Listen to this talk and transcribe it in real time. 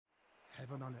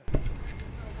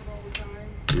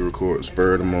We record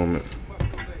spur of the moment.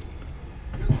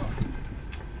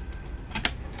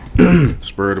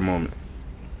 Spur of the moment.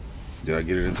 Did I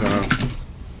get it in time?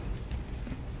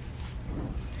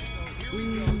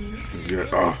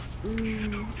 Yeah.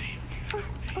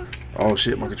 Oh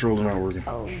shit, my controller not working.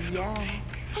 Oh yeah.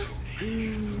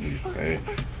 Hey,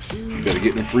 you better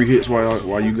get them free hits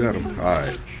while you got them. All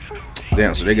right.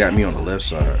 Damn, so they got me on the left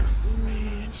side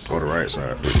or the right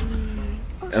side.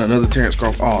 And another Terance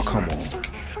Crawford. Oh, come on.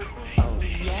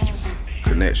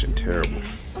 Connection terrible.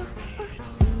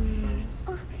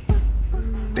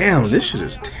 Damn, this shit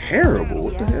is terrible.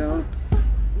 What the hell?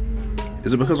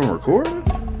 Is it because I'm recording?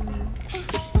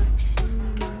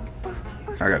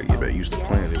 I gotta get back used to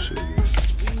playing this shit again.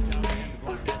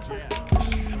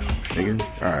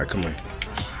 Nigga. Alright, come on.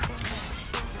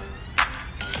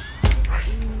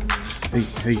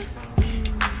 Hey.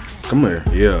 Come here.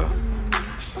 Yeah.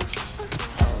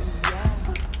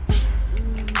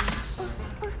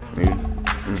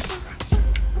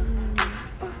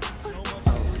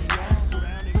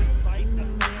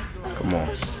 Come on.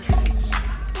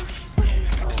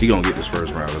 He gonna get this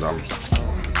first round because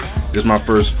this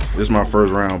is my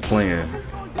first round playing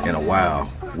in a while,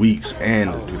 weeks,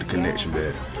 and with the connection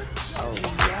bad.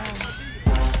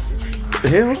 What the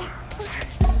hell?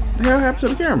 What the hell happened to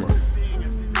the camera?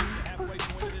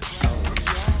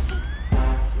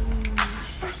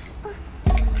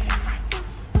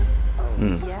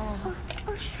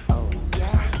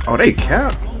 Oh, they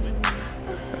cap.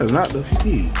 That's not the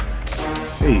key.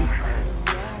 Hey.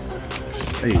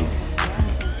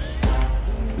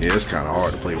 Yeah, it's kind of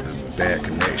hard to play with a bad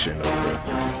connection over.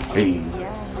 Hey.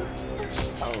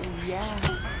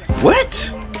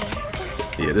 What?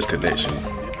 Yeah, this connection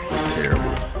is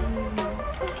terrible.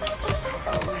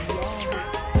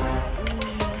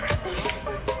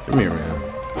 Come here, man.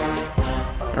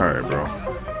 All right, bro.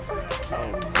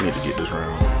 I need to get this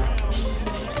round.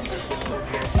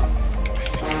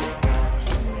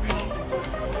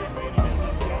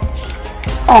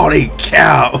 Oh, they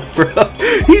cow, bro.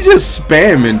 He just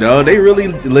spamming, dog. They really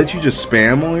let you just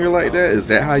spam on here like that? Is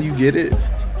that how you get it?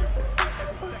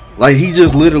 Like, he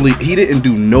just literally, he didn't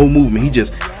do no movement. He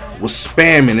just was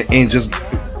spamming, and just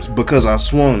because I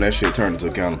swung, that shit turned into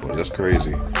a counterpunch. That's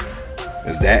crazy.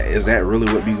 Is that really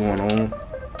what be going on?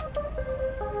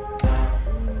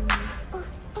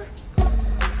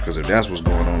 Because if that's what's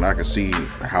going on, I can see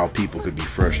how people could be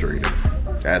frustrated.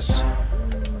 That's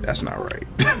not right.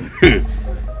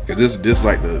 Because this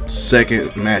like the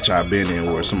second match I've been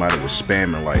in where somebody was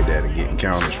spamming like that and getting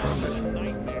counters from it.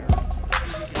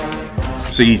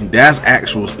 See, that's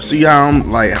actual. See how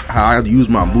I'm like how I use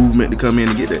my movement to come in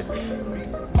and get that.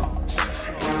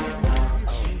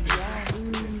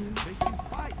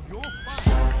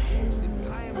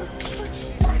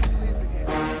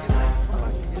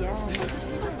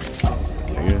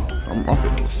 Yeah, I'm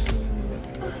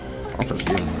finna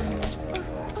get him.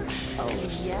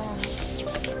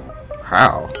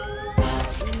 How?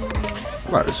 I'm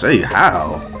about to say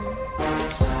how.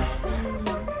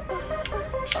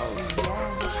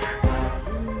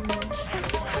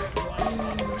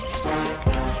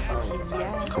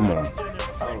 Come on.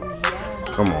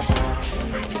 Come on.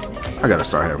 I gotta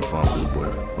start having fun with this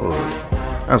boy. Oh,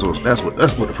 that's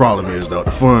what the problem is though.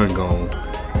 The fun gone.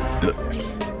 The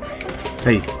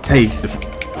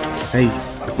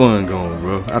fun gone,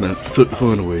 bro. I done took the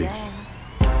fun away.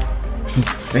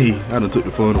 Hey, I done took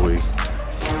the fun away.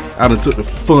 I done took the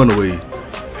fun away.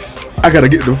 I gotta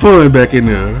get the fun back in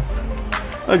there.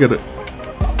 I gotta.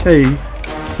 Hey.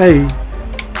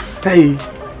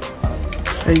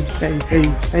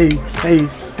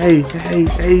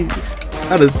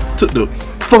 I done took the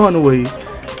fun away.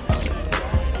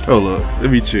 Hold up. Let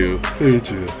me chill.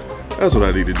 That's what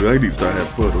I need to do. I need to start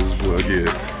having fun on this boy again.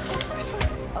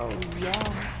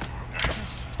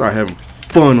 Start having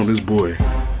fun on this boy.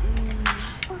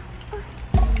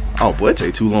 Oh boy, it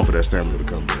take too long for that stamina to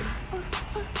come back.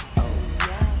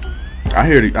 I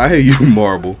hear you,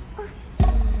 Marble.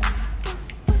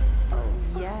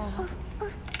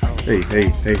 Hey.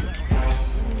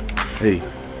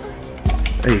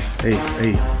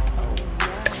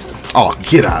 Oh,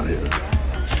 get out of here.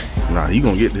 Nah, you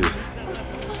gonna get this.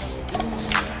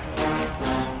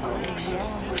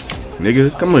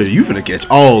 Nigga, come here. You finna catch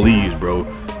all these, bro.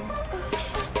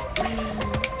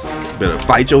 Better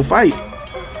fight your fight.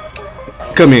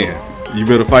 Come in. You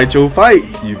better fight your fight.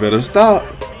 You better stop.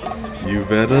 You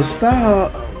better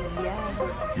stop.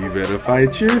 You better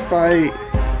fight your fight.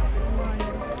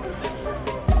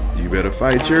 You better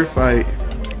fight your fight.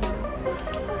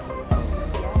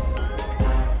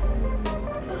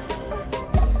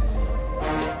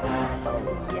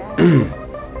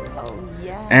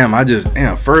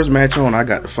 Damn, first match on, I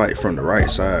got to fight from the right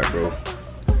side, bro.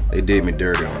 They did me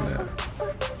dirty on that.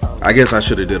 I guess I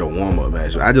should have did a warm-up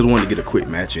match. I just wanted to get a quick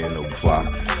match in, though, before I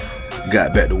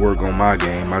got back to work on my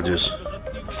game.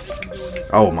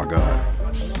 Oh, my God.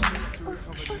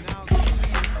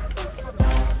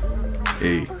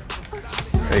 Hey.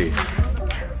 Hey.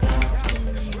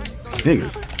 Nigga.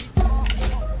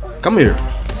 Come here.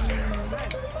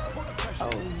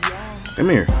 Come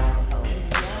here.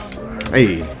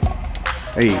 Hey.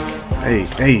 Hey. Hey.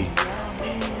 Hey.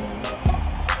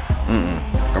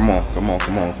 Come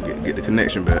on. Get the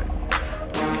connection back.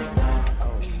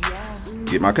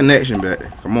 Get my connection back.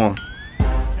 Come on.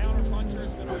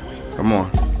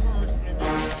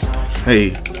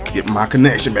 Hey, get my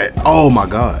connection back. Oh my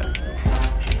God.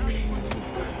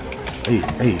 Hey.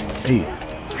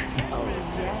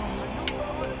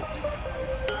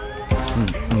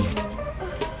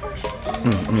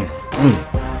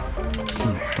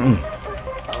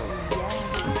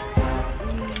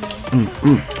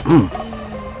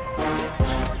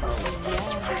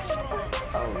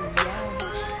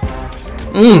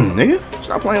 Nigga,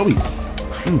 stop playing with me.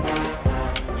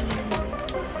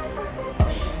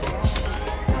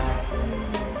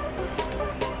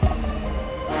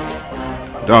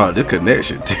 Dog, this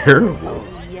connection terrible.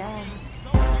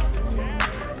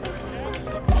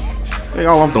 Hey,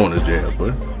 all I'm throwing is jab,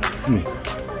 bud.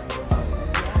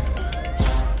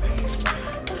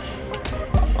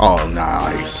 Oh,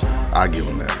 nice. I give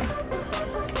him that.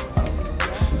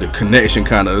 The connection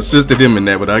kind of assisted him in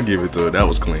that, but I give it to it. That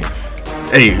was clean.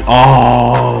 Hey,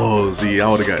 oh, see, I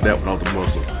would have got that one off the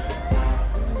muscle.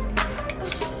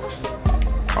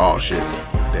 Oh shit,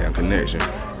 damn connection.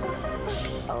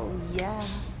 Oh yeah.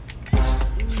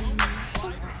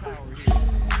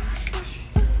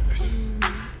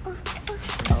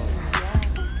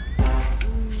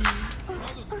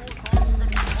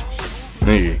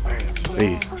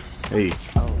 Hey.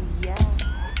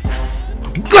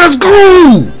 Let's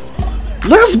go!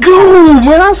 Let's go,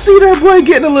 man. I see that boy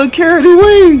getting a little carried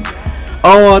away.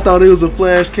 Oh, I thought it was a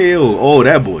flash KO. Oh,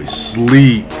 that boy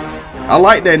sleep. I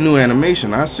like that new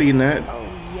animation. I seen that.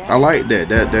 I like that.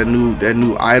 That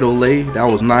new idol lay. That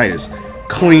was nice.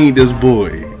 Cleaned this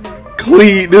boy. I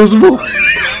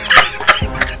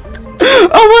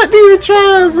wasn't even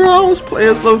trying, bro. I was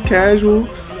playing so casual.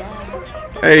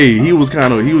 Hey, he was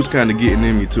kind of getting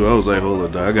in me too. I was like, hold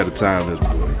up, dog. I gotta time this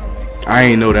boy. I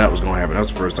ain't know that was gonna happen. That's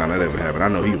the first time that ever happened. I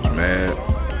know he was mad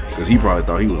because he probably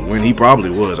thought he was winning. He probably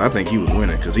was. I think he was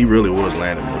winning because he really was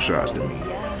landing more shots than me.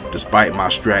 Despite my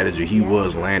strategy, he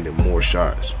was landing more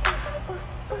shots.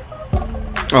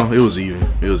 Oh, it was even.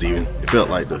 It felt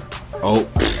like the. Oh,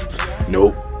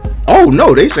 nope. Oh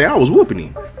no, they say I was whooping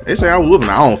him. I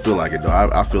don't feel like it though.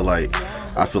 I feel like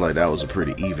that was a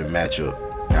pretty even matchup.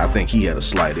 I think he had a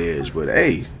slight edge, but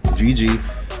hey, GG.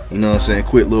 You know what I'm saying?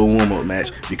 Quick little warm-up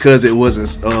match because it wasn't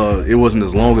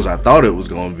as long as I thought it was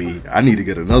gonna be. I need to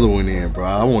get another one in, bro.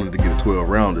 I wanted to get a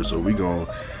 12-rounder, so we gonna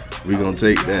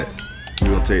take that.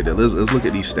 Let's look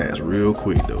at these stats real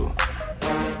quick though,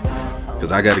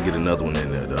 because I got to get another one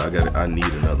in there though. I need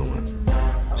another one.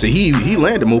 See, he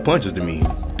landed more punches than me.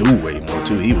 Do way more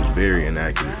too. He was very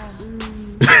inaccurate.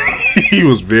 He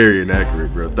was very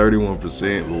inaccurate, bro.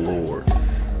 31%. Lord,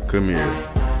 come here.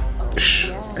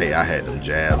 Hey, I had them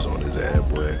jabs on his ass,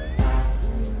 boy.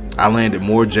 I landed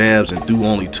more jabs and threw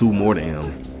only 2 more to him.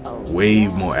 Way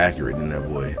more accurate than that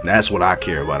boy. And that's what I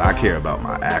care about. I care about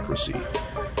my accuracy.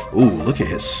 Ooh, look at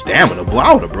his stamina. Boy,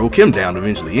 I would have broke him down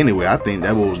eventually. Anyway, I think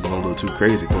that boy was going a little too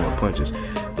crazy throwing punches.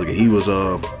 Look at, he was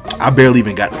I barely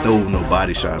even got to throw no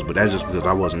body shots, but that's just because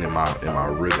I wasn't in my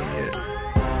rhythm yet.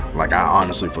 Like, I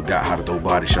honestly forgot how to throw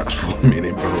body shots for a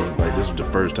minute, bro. Like, this was the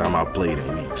first time I played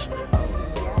in weeks.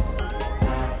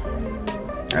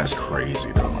 That's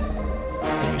crazy though.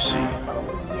 Let me see.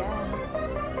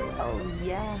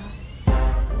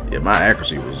 Yeah, my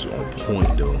accuracy was on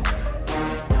point though.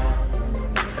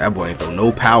 That boy ain't throw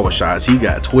no power shots. He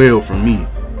got 12 from me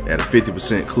at a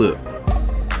 50% clip.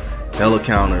 Hella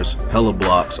counters, hella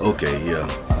blocks. Okay, yeah.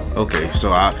 Okay,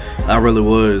 so I really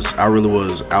was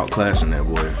outclassing that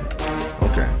boy.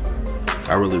 Okay.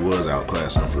 I really was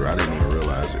outclassing him for real. I didn't even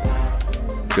realize it.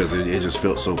 Because it just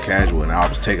felt so casual and I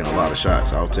was taking a lot of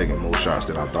shots. I was taking more shots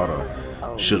than I thought I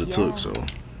should have took. So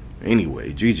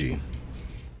anyway, GG.